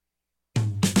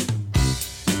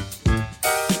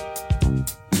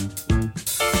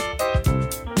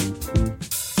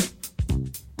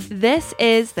This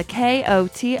is the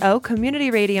KOTO Community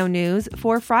Radio News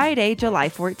for Friday, July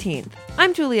 14th.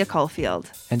 I'm Julia Caulfield.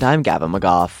 And I'm Gavin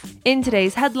McGough. In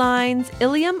today's headlines,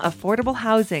 Ilium Affordable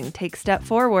Housing takes step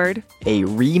forward. A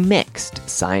remixed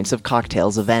Science of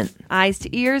Cocktails event. Eyes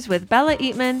to Ears with Bella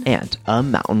Eatman. And a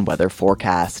mountain weather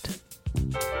forecast.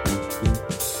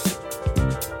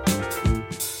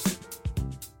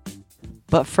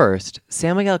 But first,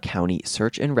 San Miguel County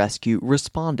Search and Rescue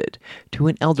responded to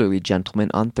an elderly gentleman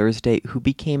on Thursday who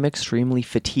became extremely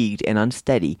fatigued and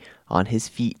unsteady on his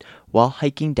feet while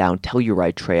hiking down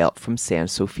Telluride Trail from San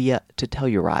Sofia to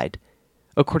Telluride.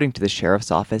 According to the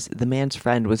sheriff's office, the man's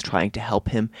friend was trying to help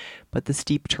him, but the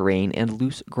steep terrain and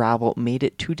loose gravel made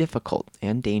it too difficult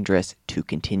and dangerous to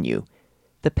continue.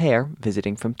 The pair,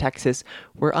 visiting from Texas,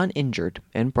 were uninjured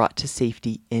and brought to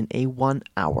safety in a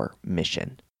 1-hour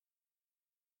mission.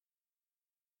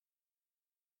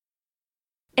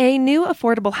 A new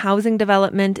affordable housing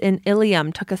development in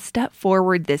Ilium took a step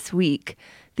forward this week.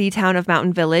 The town of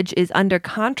Mountain Village is under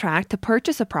contract to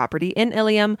purchase a property in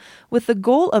Ilium with the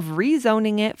goal of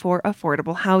rezoning it for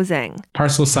affordable housing.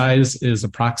 Parcel size is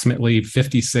approximately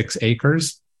 56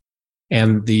 acres,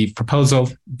 and the proposal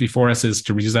before us is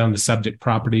to rezone the subject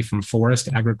property from forest,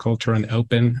 agriculture, and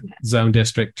open zone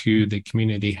district to the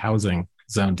community housing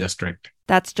zone district.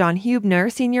 That's John Hubner,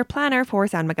 Senior Planner for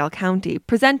San Miguel County,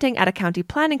 presenting at a County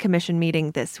Planning Commission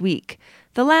meeting this week.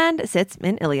 The land sits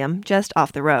in Ilium, just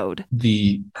off the road.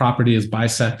 The property is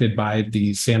bisected by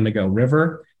the San Miguel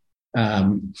River.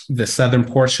 The southern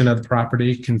portion of the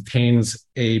property contains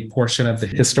a portion of the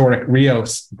historic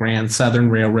Rios Grand Southern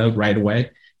Railroad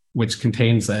right-of-way, which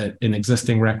contains an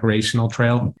existing recreational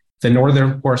trail. The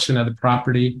northern portion of the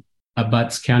property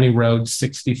abuts County Road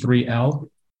 63L,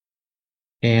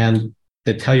 and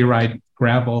the Telluride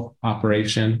gravel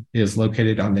operation is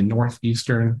located on the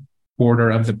northeastern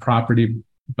border of the property,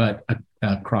 but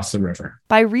across the river.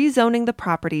 By rezoning the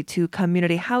property to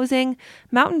community housing,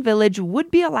 Mountain Village would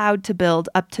be allowed to build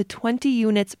up to 20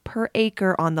 units per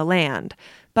acre on the land.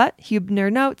 But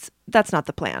Hubner notes that's not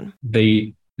the plan.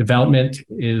 The development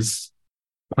is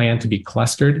planned to be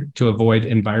clustered to avoid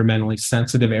environmentally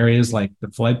sensitive areas like the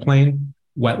floodplain,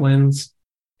 wetlands,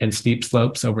 and steep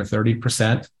slopes over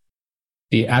 30%.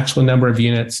 The actual number of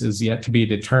units is yet to be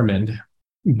determined,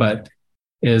 but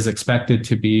is expected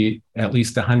to be at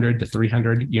least 100 to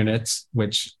 300 units,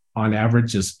 which on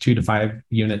average is 2 to 5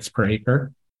 units per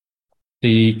acre.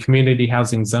 The community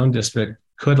housing zone district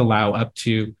could allow up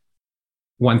to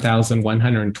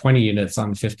 1,120 units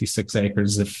on 56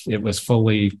 acres if it was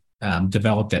fully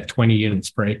developed at 20 units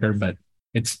per acre, but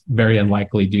it's very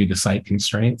unlikely due to site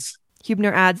constraints.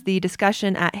 Hubner adds the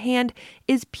discussion at hand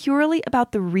is purely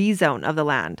about the rezone of the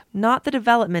land, not the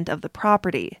development of the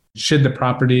property. Should the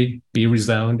property be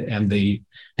rezoned and the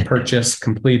purchase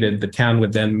completed, the town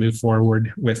would then move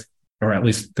forward with, or at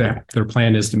least their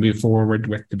plan is to move forward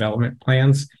with development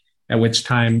plans, at which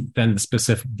time then the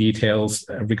specific details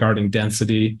regarding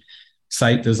density,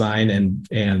 site design,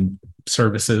 and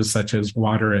services such as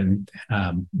water and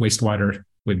wastewater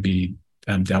would be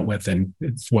dealt with, and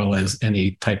as well as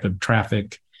any type of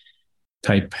traffic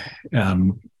type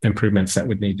improvements that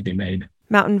would need to be made.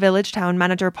 Mountain Village Town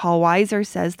Manager Paul Weiser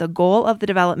says the goal of the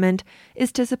development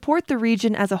is to support the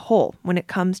region as a whole when it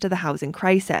comes to the housing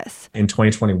crisis. In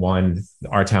 2021,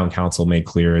 our town council made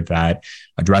clear that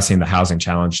addressing the housing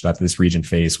challenge that this region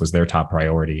faced was their top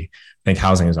priority. I think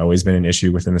housing has always been an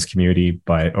issue within this community,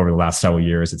 but over the last several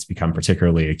years, it's become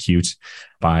particularly acute.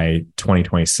 By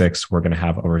 2026, we're going to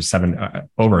have over a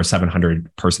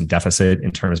 700 person deficit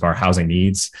in terms of our housing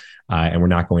needs. And we're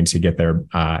not going to get there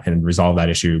and resolve that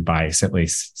issue by simply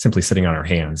sitting on our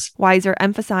hands. Weiser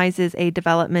emphasizes a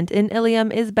development in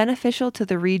Ilium is beneficial to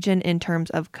the region in terms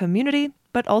of community,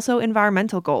 but also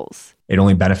environmental goals. It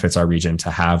only benefits our region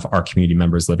to have our community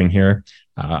members living here.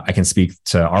 I can speak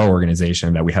to our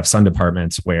organization that we have some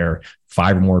departments where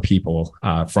 5 or more people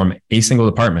from a single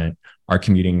department are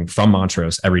commuting from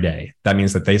Montrose every day. That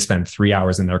means that they spend 3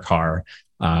 hours in their car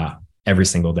every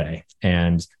single day.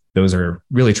 And those are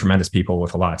really tremendous people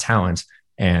with a lot of talent.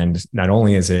 And not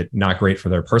only is it not great for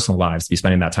their personal lives to be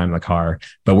spending that time in the car,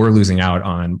 but we're losing out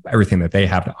on everything that they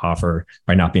have to offer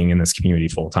by not being in this community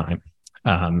full time.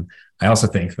 I also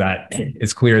think that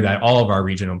it's clear that all of our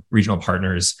regional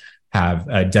partners have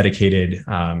a dedicated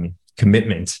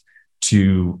commitment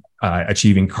to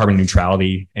achieving carbon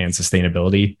neutrality and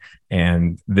sustainability.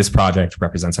 And this project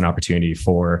represents an opportunity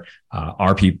for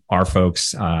our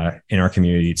folks in our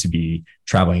community to be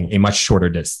traveling a much shorter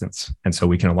distance. And so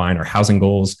we can align our housing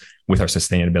goals with our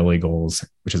sustainability goals,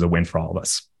 which is a win for all of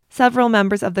us. Several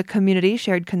members of the community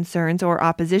shared concerns or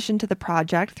opposition to the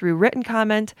project through written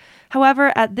comment.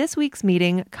 However, at this week's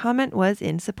meeting, comment was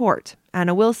in support.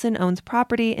 Anna Wilson owns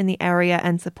property in the area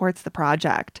and supports the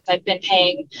project. I've been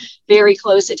paying very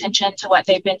close attention to what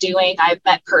they've been doing. I've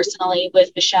met personally with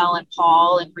Michelle and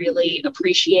Paul and really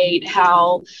appreciate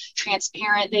how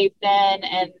transparent they've been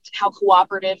and how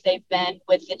cooperative they've been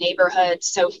with the neighborhood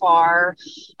so far.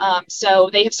 So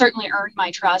they have certainly earned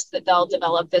my trust that they'll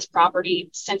develop this property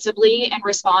sensibly and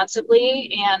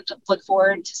responsibly, and look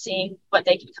forward to seeing what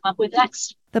they can come up with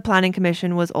next. The Planning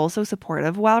Commission was also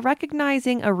supportive while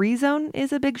recognizing a rezone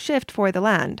is a big shift for the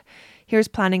land. Here's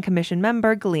Planning Commission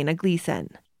member Galena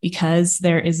Gleason. Because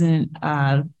there isn't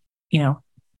PUD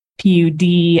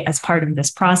as part of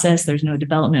this process, there's no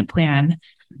development plan.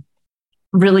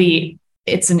 Really,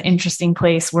 it's an interesting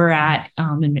place we're at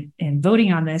in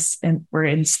voting on this, and we're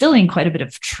instilling quite a bit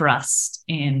of trust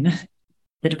in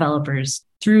the developers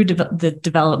through the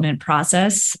development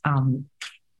process.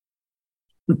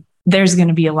 There's going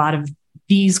to be a lot of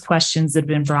these questions that have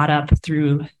been brought up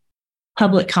through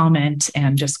public comment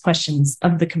and just questions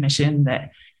of the commission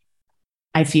that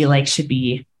I feel like should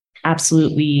be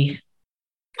absolutely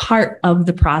part of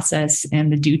the process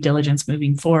and the due diligence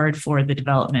moving forward for the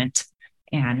development,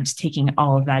 and taking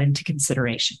all of that into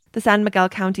consideration. The San Miguel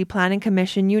County Planning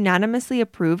Commission unanimously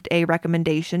approved a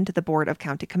recommendation to the Board of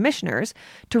County Commissioners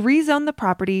to rezone the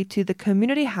property to the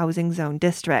Community Housing Zone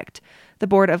District. The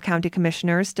Board of County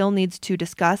Commissioners still needs to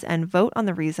discuss and vote on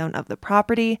the rezone of the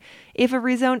property. If a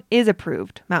rezone is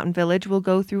approved, Mountain Village will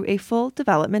go through a full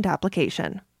development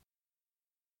application.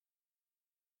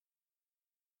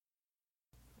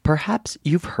 Perhaps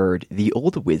you've heard the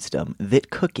old wisdom that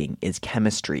cooking is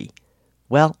chemistry.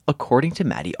 Well, according to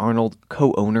Maddie Arnold,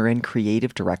 co-owner and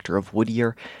creative director of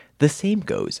Whittier, the same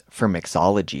goes for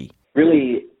mixology.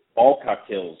 Really, all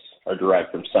cocktails are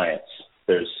derived from science.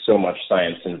 There's so much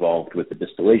science involved with the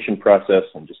distillation process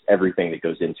and just everything that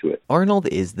goes into it. Arnold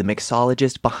is the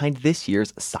mixologist behind this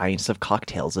year's Science of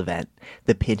Cocktails event,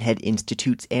 the Pinhead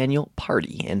Institute's annual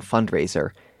party and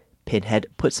fundraiser. Pinhead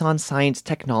puts on science,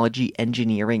 technology,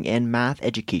 engineering, and math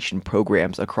education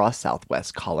programs across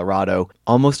Southwest Colorado,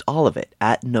 almost all of it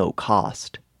at no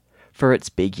cost. For its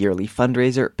big yearly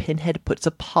fundraiser, Pinhead puts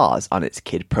a pause on its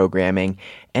kid programming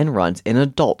and runs an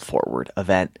adult-forward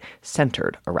event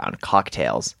centered around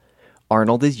cocktails.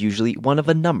 Arnold is usually one of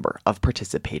a number of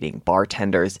participating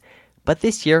bartenders, but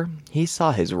this year he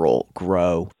saw his role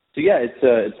grow. So yeah,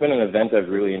 it's been an event I've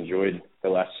really enjoyed the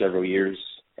last several years.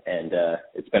 And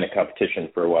it's been a competition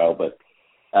for a while, but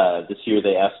this year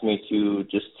they asked me to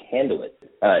just handle it.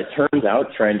 It turns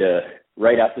out trying to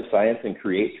write out the science and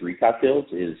create 3 cocktails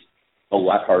is a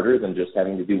lot harder than just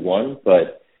having to do one,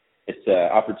 but it's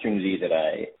an opportunity that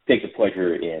I take a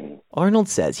pleasure in. Arnold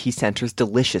says he centers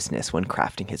deliciousness when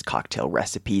crafting his cocktail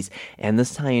recipes, and the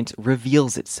science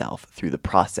reveals itself through the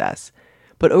process.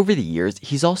 But over the years,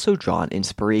 he's also drawn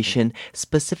inspiration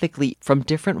specifically from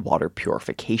different water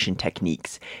purification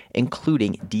techniques,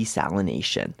 including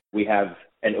desalination. We have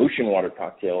an ocean water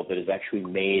cocktail that is actually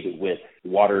made with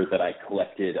water that I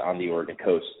collected on the Oregon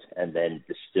coast and then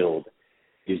distilled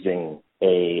using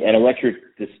an electric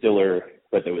distiller,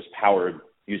 but that was powered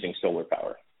using solar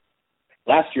power.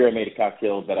 Last year, I made a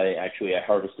cocktail that I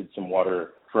harvested some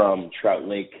water from Trout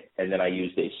Lake, and then I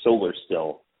used a solar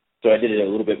still. So I did it a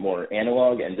little bit more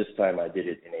analog, and this time I did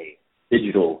it in a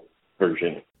digital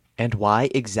version. And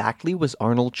why exactly was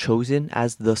Arnold chosen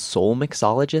as the sole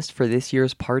mixologist for this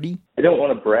year's party? I don't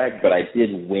want to brag, but I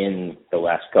did win the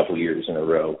last couple years in a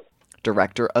row.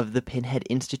 Director of the Pinhead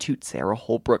Institute, Sarah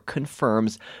Holbrook,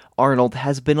 confirms Arnold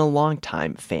has been a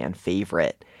longtime fan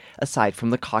favorite. Aside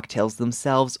from the cocktails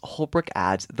themselves, Holbrook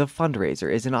adds the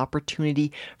fundraiser is an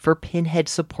opportunity for Pinhead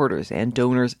supporters and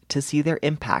donors to see their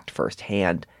impact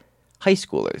firsthand. High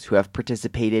schoolers who have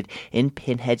participated in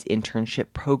Pinhead's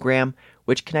internship program,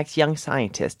 which connects young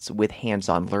scientists with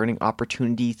hands-on learning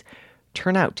opportunities,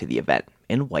 turn out to the event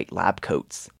in white lab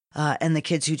coats. And the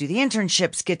kids who do the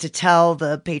internships get to tell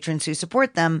the patrons who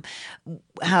support them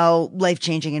how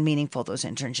life-changing and meaningful those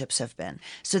internships have been.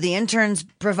 So the interns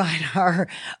provide our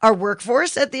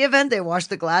workforce at the event. They wash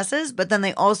the glasses, but then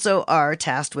they also are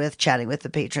tasked with chatting with the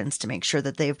patrons to make sure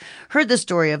that they've heard the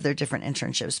story of their different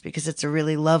internships, because it's a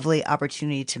really lovely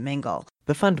opportunity to mingle.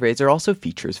 The fundraiser also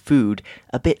features food,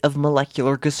 a bit of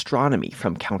molecular gastronomy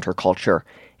from counterculture,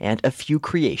 and a few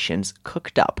creations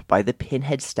cooked up by the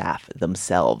Pinhead staff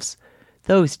themselves.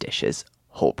 Those dishes,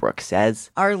 Holbrook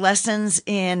says, are lessons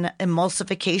in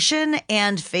emulsification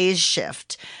and phase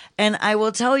shift. And I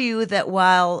will tell you that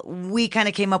while we kind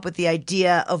of came up with the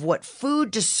idea of what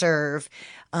food to serve,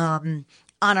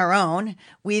 on our own.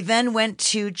 We then went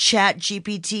to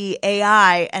ChatGPT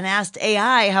AI and asked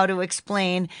AI how to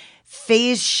explain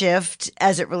phase shift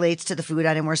as it relates to the food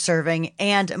item we're serving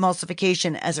and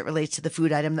emulsification as it relates to the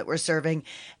food item that we're serving.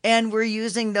 And we're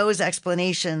using those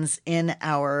explanations in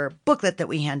our booklet that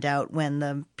we hand out when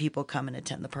the people come and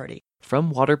attend the party.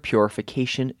 From water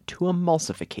purification to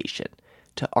emulsification,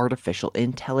 to artificial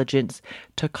intelligence,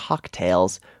 to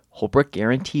cocktails, Holbrook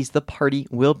guarantees the party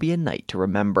will be a night to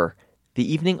remember. The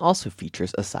evening also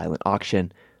features a silent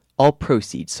auction. All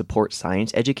proceeds support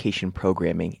science education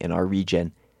programming in our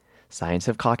region. Science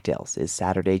of Cocktails is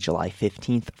Saturday, July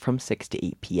 15th from 6 to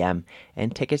 8 p.m.,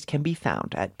 and tickets can be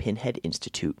found at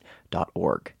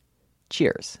pinheadinstitute.org.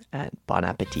 Cheers and bon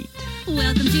appetit.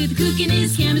 Welcome to the Cooking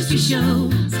is Chemistry Show.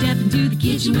 Step into the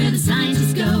kitchen where the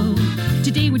scientists go.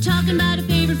 Today we're talking about a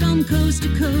favorite from coast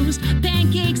to coast.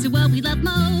 Pancakes are what we love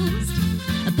most.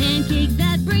 A pancake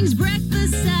that brings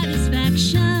breakfast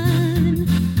satisfaction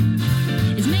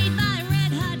is made by a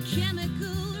red-hot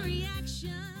chemical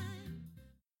reaction.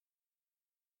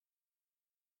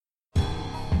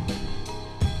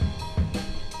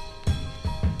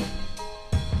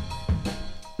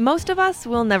 Most of us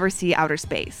will never see outer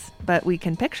space, but we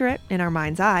can picture it in our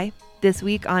mind's eye. This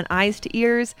week on Eyes to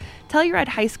Ears, Telluride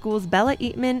High School's Bella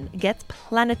Eatman gets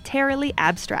planetarily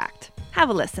abstract. Have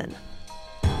a listen.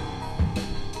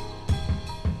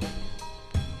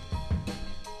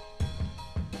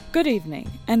 Good evening,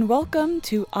 and welcome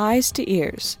to Eyes to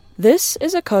Ears. This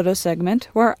is a Coda segment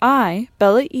where I,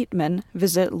 Bella Eatman,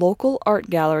 visit local art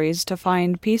galleries to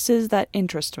find pieces that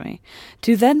interest me,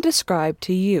 to then describe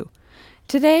to you.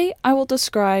 Today, I will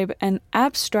describe an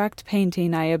abstract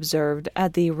painting I observed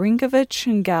at the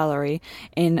Rinkovich Gallery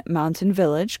in Mountain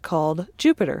Village called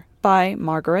Jupiter by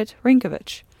Margaret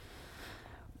Rinkovich.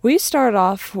 We start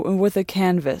off with a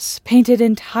canvas painted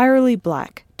entirely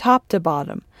black, top to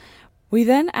bottom. We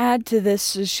then add to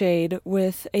this shade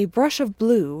with a brush of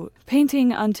blue,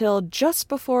 painting until just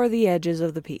before the edges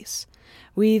of the piece.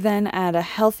 We then add a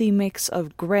healthy mix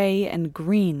of gray and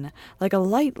green, like a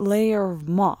light layer of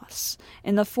moss,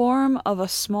 in the form of a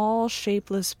small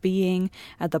shapeless being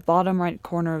at the bottom right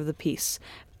corner of the piece,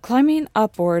 climbing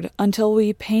upward until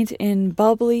we paint in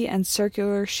bubbly and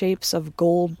circular shapes of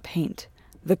gold paint.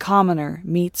 The commoner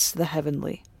meets the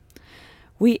heavenly.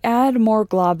 We add more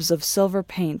globs of silver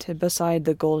paint beside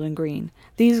the gold and green,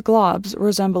 these globs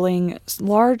resembling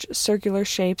large circular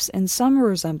shapes in some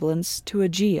resemblance to a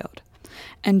geode.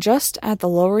 And just at the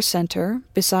lower center,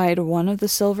 beside one of the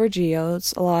silver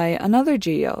geodes, lie another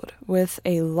geode, with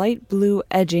a light blue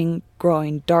edging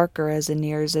growing darker as it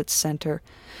nears its center.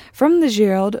 From the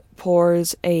geode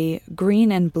pours a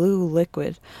green and blue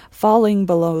liquid, falling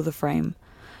below the frame.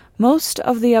 Most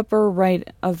of the upper right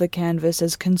of the canvas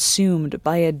is consumed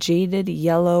by a jaded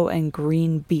yellow and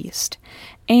green beast,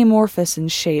 amorphous in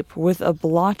shape with a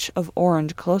blotch of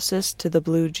orange closest to the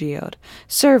blue geode,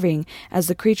 serving as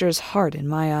the creature's heart in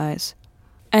my eyes.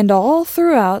 And all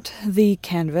throughout the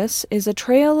canvas is a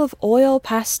trail of oil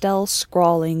pastel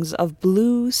scrawlings of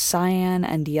blue, cyan,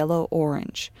 and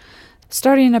yellow-orange,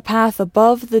 starting a path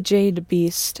above the jade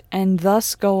beast and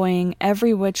thus going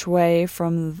every which way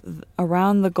from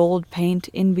around the gold paint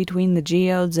in between the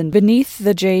geodes and beneath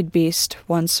the jade beast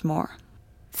once more.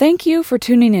 Thank you for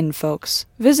tuning in, folks.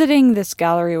 Visiting this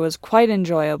gallery was quite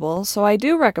enjoyable, so I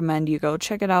do recommend you go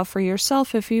check it out for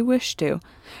yourself if you wish to.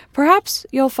 Perhaps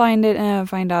you'll find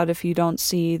out if you don't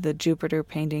see the Jupiter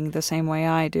painting the same way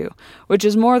I do, which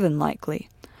is more than likely.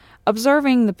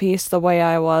 Observing the piece the way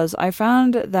I was, I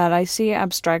found that I see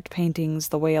abstract paintings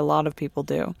the way a lot of people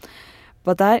do.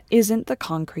 But that isn't the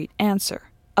concrete answer.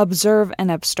 Observe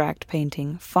an abstract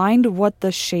painting. Find what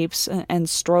the shapes and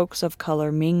strokes of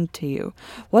color mean to you.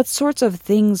 What sorts of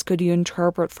things could you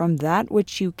interpret from that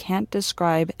which you can't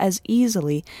describe as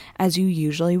easily as you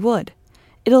usually would?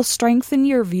 It'll strengthen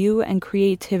your view and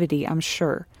creativity, I'm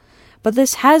sure. But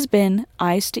this has been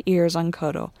Eyes to Ears on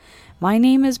Kodo. My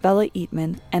name is Bella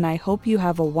Eatman, and I hope you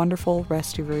have a wonderful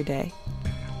rest of your day.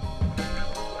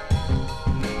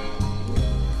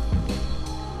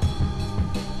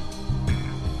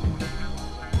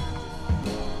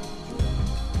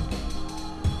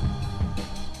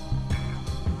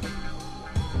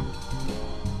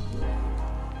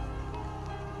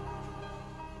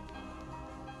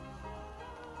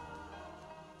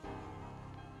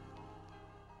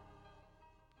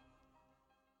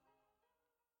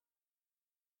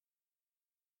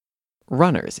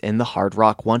 Runners in the Hard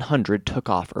Rock 100 took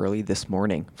off early this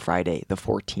morning, Friday the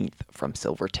 14th, from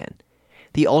Silverton.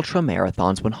 The Ultra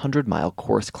Marathon's 100-mile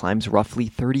course climbs roughly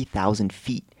 30,000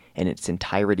 feet in its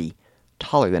entirety,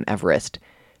 taller than Everest.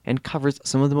 and covers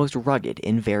some of the most rugged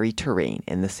and varied terrain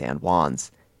in the San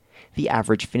Juans. The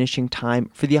average finishing time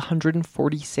for the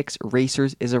 146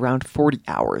 racers is around 40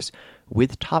 hours,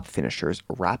 with top finishers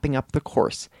wrapping up the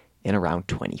course in around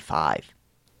 25.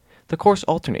 The course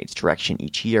alternates direction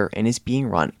each year and is being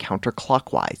run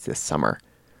counterclockwise this summer.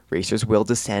 Racers will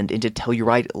descend into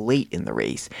Telluride late in the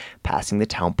race, passing the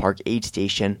Town Park aid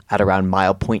station at around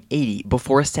mile point 80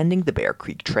 before ascending the Bear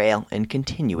Creek Trail and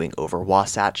continuing over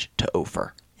Wasatch to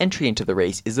Ophir. Entry into the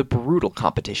race is a brutal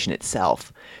competition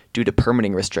itself. Due to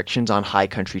permitting restrictions on high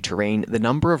country terrain, the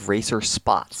number of racer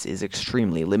spots is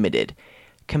extremely limited.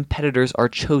 Competitors are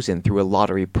chosen through a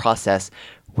lottery process,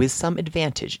 with some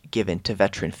advantage given to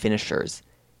veteran finishers.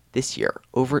 This year,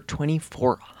 over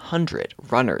 2,400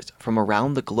 runners from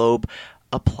around the globe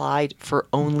applied for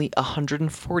only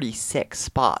 146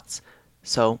 spots.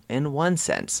 So, in one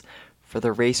sense, for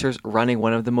the racers running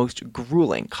one of the most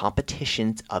grueling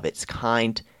competitions of its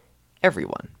kind,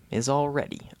 everyone is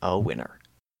already a winner.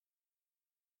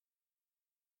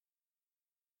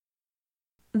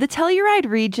 The Telluride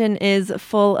region is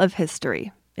full of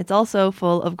history. It's also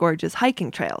full of gorgeous hiking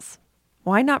trails.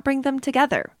 Why not bring them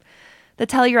together? The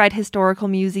Telluride Historical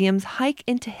Museum's Hike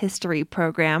into History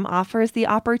program offers the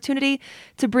opportunity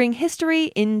to bring history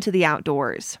into the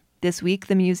outdoors. This week,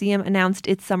 the museum announced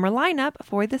its summer lineup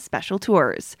for the special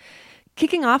tours.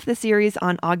 Kicking off the series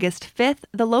on August 5th,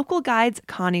 the local guides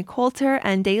Connie Coulter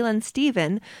and Dalen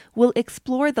Stephen will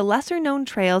explore the lesser-known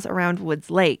trails around Woods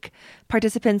Lake.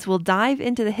 Participants will dive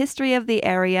into the history of the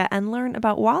area and learn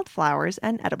about wildflowers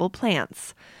and edible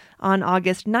plants. On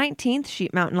August 19th,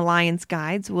 Sheep Mountain Alliance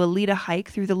guides will lead a hike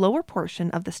through the lower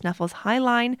portion of the Snuffles High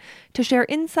Line to share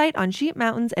insight on Sheep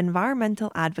Mountain's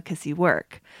environmental advocacy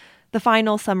work. The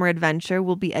final summer adventure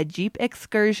will be a Jeep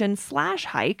excursion /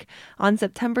 hike on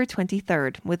September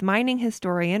 23rd with mining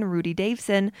historian Rudy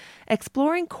Davison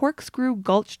exploring Corkscrew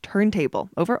Gulch Turntable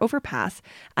over Overpass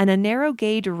and a narrow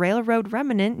gauge railroad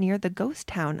remnant near the ghost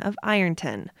town of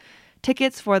Ironton.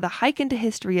 Tickets for the Hike into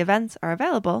History events are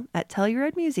available at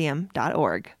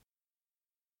TellurideMuseum.org.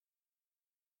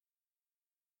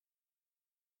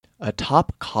 A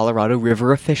top Colorado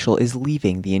River official is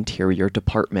leaving the Interior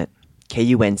Department.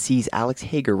 KUNC's Alex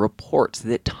Hager reports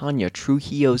that Tanya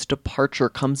Trujillo's departure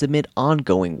comes amid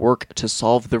ongoing work to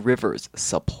solve the river's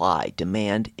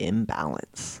supply-demand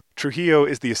imbalance. Trujillo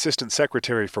is the Assistant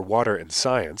Secretary for Water and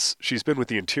Science. She's been with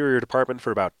the Interior Department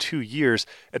for about 2 years,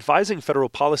 advising federal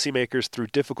policymakers through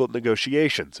difficult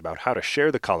negotiations about how to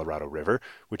share the Colorado River,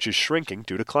 which is shrinking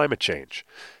due to climate change.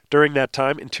 During that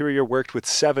time, Interior worked with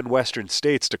 7 western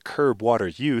states to curb water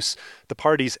use. The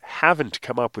parties haven't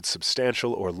come up with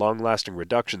substantial or long-lasting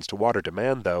reductions to water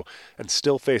demand, though, and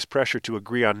still face pressure to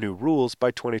agree on new rules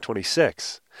by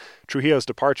 2026. Trujillo's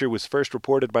departure was first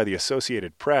reported by the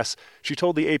Associated Press. She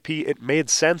told the AP it made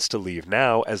sense to leave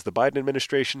now as the Biden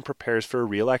administration prepares for a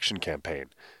re-election campaign.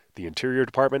 The Interior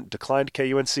Department declined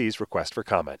KUNC's request for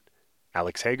comment.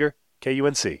 Alex Hager,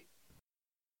 KUNC.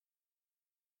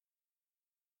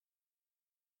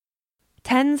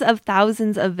 Tens of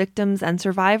thousands of victims and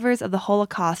survivors of the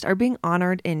Holocaust are being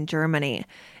honored in Germany.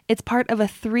 It's part of a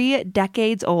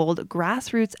 3-decades-old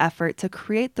grassroots effort to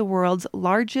create the world's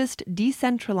largest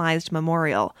decentralized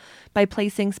memorial by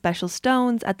placing special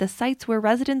stones at the sites where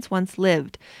residents once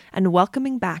lived and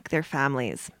welcoming back their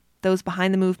families. Those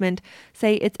behind the movement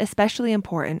say it's especially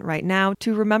important right now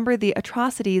to remember the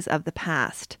atrocities of the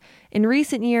past. In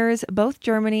recent years, both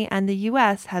Germany and the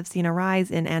U.S. have seen a rise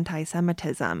in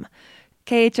anti-Semitism.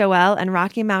 KHOL and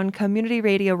Rocky Mountain Community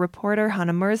Radio reporter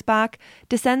Hannah Merzbach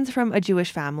descends from a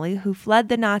Jewish family who fled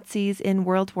the Nazis in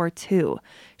World War II.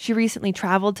 She recently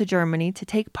traveled to Germany to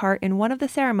take part in one of the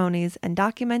ceremonies and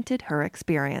documented her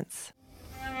experience.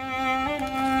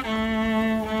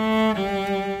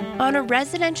 On a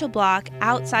residential block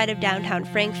outside of downtown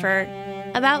Frankfurt,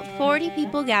 about 40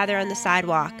 people gather on the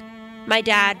sidewalk. My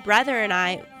dad, brother, and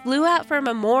I flew out for a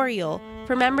memorial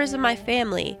for members of my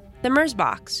family, the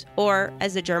Merzbachs, or,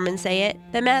 as the Germans say it,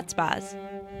 the Metzbahs.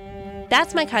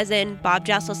 That's my cousin, Bob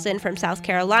Jesselson from South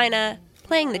Carolina,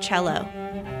 playing the cello.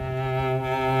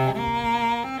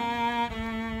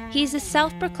 He's a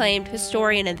self-proclaimed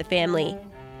historian of the family.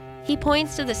 He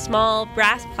points to the small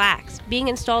brass plaques being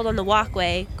installed on the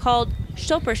walkway called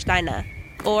Stolpersteine,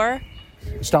 or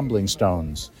stumbling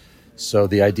stones. So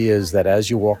the idea is that as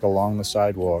you walk along the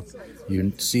sidewalk,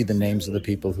 you see the names of the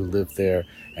people who live there,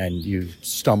 and you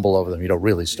stumble over them. You don't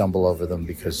really stumble over them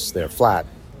because they're flat.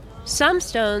 Some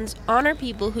stones honor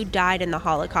people who died in the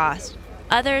Holocaust.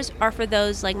 Others are for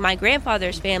those like my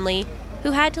grandfather's family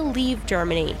who had to leave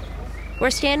Germany. We're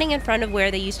standing in front of where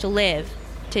they used to live.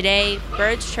 Today,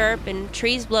 birds chirp and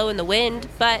trees blow in the wind,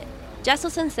 but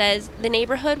Jesselson says the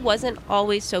neighborhood wasn't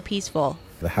always so peaceful.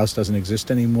 The house doesn't exist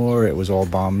anymore. It was all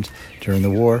bombed during the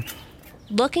war.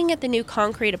 Looking at the new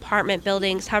concrete apartment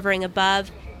buildings hovering above,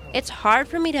 it's hard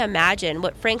for me to imagine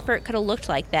what Frankfurt could have looked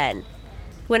like then.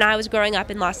 When I was growing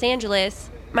up in Los Angeles,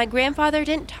 my grandfather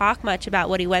didn't talk much about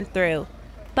what he went through.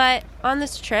 But on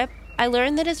this trip, I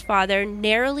learned that his father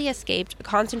narrowly escaped a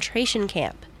concentration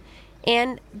camp,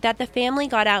 and that the family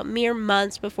got out mere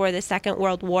months before the Second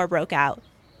World War broke out.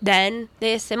 Then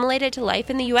they assimilated to life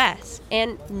in the U.S.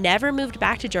 and never moved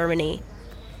back to Germany.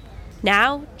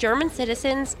 Now, German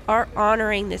citizens are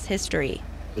honoring this history.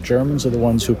 The Germans are the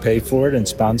ones who paid for it and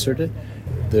sponsored it.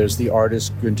 There's the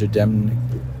artist Günter Demnig,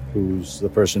 who's the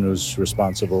person who's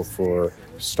responsible for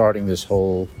starting this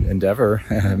whole endeavor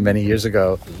many years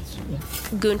ago.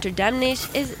 Günter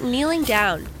Demnig is kneeling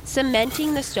down,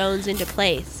 cementing the stones into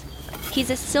place. He's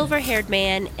a silver-haired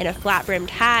man in a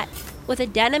flat-brimmed hat with a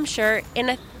denim shirt and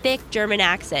a thick German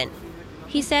accent.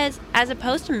 He says, as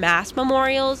opposed to mass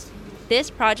memorials, this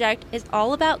project is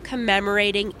all about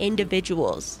commemorating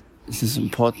individuals. It is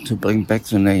important to bring back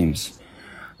the names.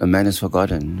 A man is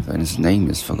forgotten when his name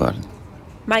is forgotten.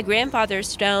 My grandfather's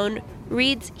stone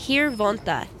reads, "Hier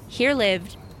wohnte," here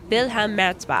lived, Wilhelm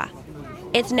Merzbach.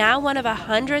 It's now one of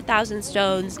 100,000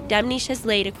 stones Demnig has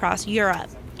laid across Europe.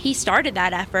 He started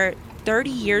that effort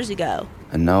 30 years ago.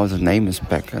 And now the name is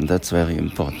back, and that's very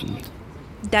important.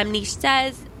 Demnig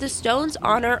says the stones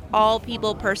honor all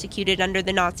people persecuted under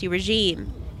the Nazi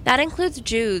regime. That includes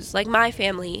Jews, like my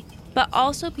family, but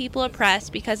also people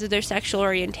oppressed because of their sexual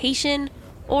orientation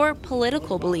or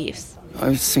political beliefs.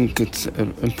 I think it's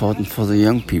important for the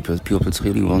young people. People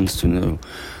really want to know,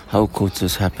 how could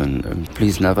this happen?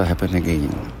 Please never happen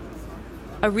again.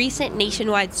 A recent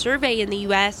nationwide survey in the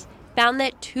U.S. found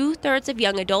that 2/3 of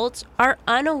young adults are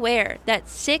unaware that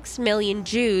 6 million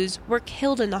Jews were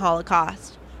killed in the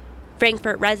Holocaust.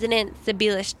 Frankfurt resident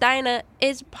Sibylle Steiner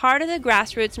is part of the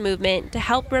grassroots movement to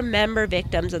help remember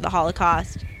victims of the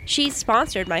Holocaust. She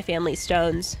sponsored my family's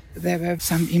stones. There were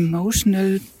some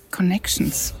emotional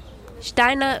connections.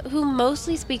 Steiner, who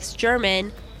mostly speaks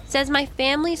German, says my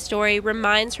family's story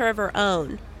reminds her of her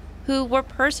own, who were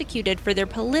persecuted for their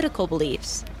political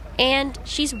beliefs. And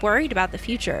she's worried about the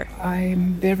future.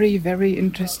 I'm very, very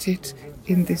interested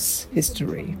in this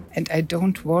history. And I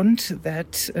don't want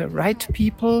that right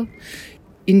people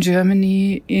in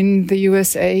Germany, in the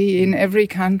USA, in every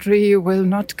country will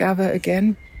not gather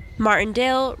again. Martin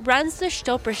Dill runs the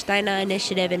Stolpersteine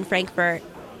Initiative in Frankfurt.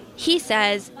 He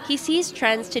says he sees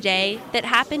trends today that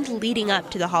happened leading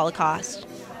up to the Holocaust.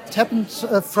 It happened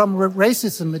from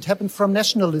racism, it happened from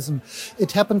nationalism,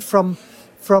 it happened from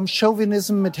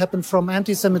chauvinism, it happened from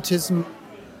anti-Semitism.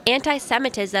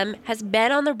 Anti-Semitism has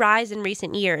been on the rise in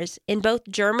recent years in both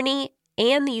Germany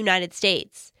and the United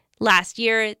States. Last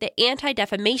year, the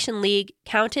Anti-Defamation League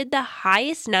counted the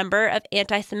highest number of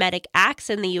anti-Semitic acts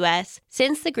in the U.S.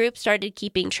 since the group started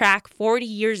keeping track 40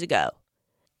 years ago.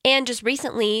 And just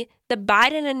recently, the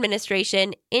Biden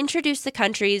administration introduced the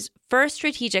country's first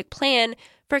strategic plan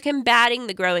for combating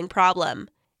the growing problem.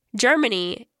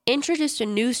 Germany introduced a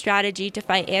new strategy to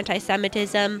fight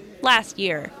anti-Semitism last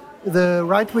year. The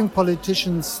right-wing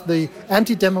politicians, the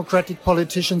anti-democratic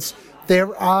politicians, they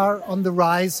are on the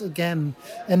rise again.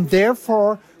 And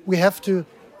therefore, we have to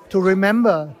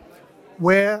remember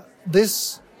where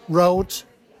this road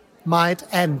might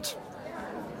end.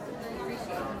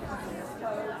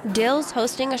 Dill's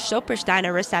hosting a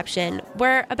Stolpersteiner reception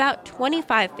where about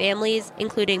 25 families,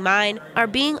 including mine, are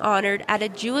being honored at a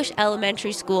Jewish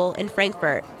elementary school in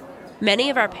Frankfurt. Many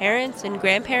of our parents and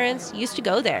grandparents used to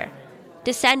go there.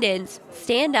 Descendants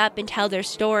stand up and tell their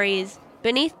stories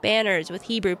beneath banners with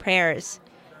Hebrew prayers.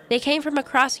 They came from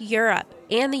across Europe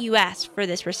and the U.S. for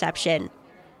this reception.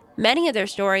 Many of their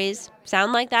stories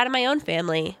sound like that of my own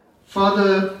family. For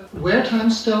the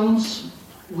wartime stones,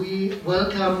 we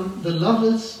welcome the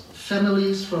Loveless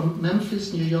families from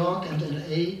Memphis, New York, and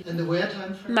L.A. and the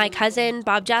wartime. My cousin,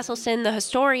 Bob Jesselson, the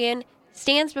historian,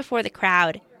 stands before the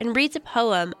crowd and reads a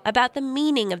poem about the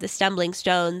meaning of the stumbling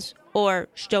stones, or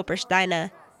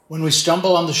Stolpersteine. When we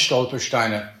stumble on the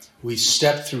Stolpersteine, we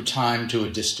step through time to a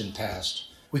distant past.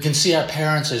 We can see our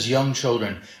parents as young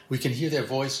children. We can hear their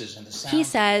voices and the sound. He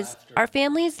says our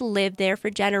families lived there for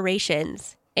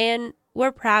generations, and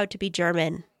we're proud to be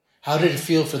German. How did it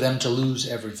feel for them to lose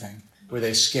everything? Were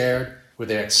they scared? Were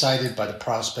they excited by the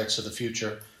prospects of the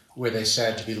future? Were they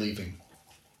sad to be leaving?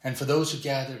 And for those who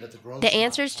gathered at the grocery... The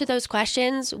answers to those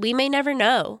questions we may never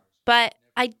know, but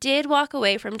I did walk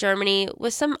away from Germany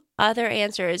with some other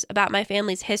answers about my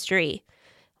family's history,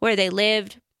 where they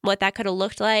lived, what that could have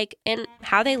looked like, and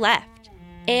how they left.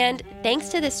 And thanks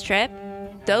to this trip,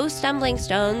 those stumbling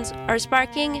stones are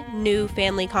sparking new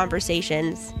family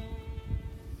conversations.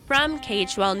 From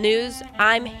KHL News,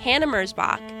 I'm Hannah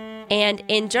Merzbach, and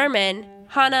in German,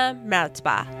 Hanna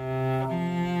Merzbach.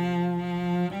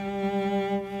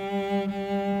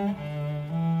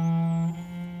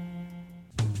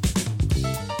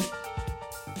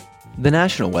 The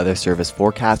National Weather Service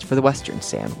forecast for the western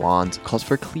San Juans calls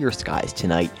for clear skies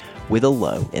tonight with a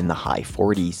low in the high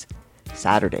 40s.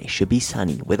 Saturday should be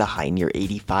sunny with a high near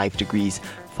 85 degrees,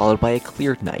 followed by a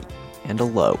cleared night and a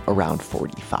low around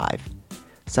 45.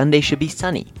 Sunday should be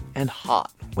sunny and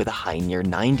hot with a high near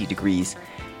 90 degrees,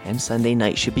 and Sunday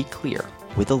night should be clear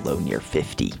with a low near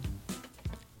 50.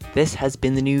 This has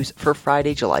been the news for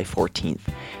Friday, July 14th.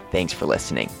 Thanks for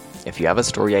listening. If you have a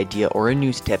story idea or a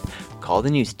news tip, call the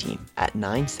news team at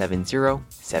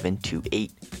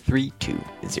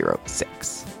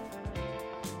 970-728-3206.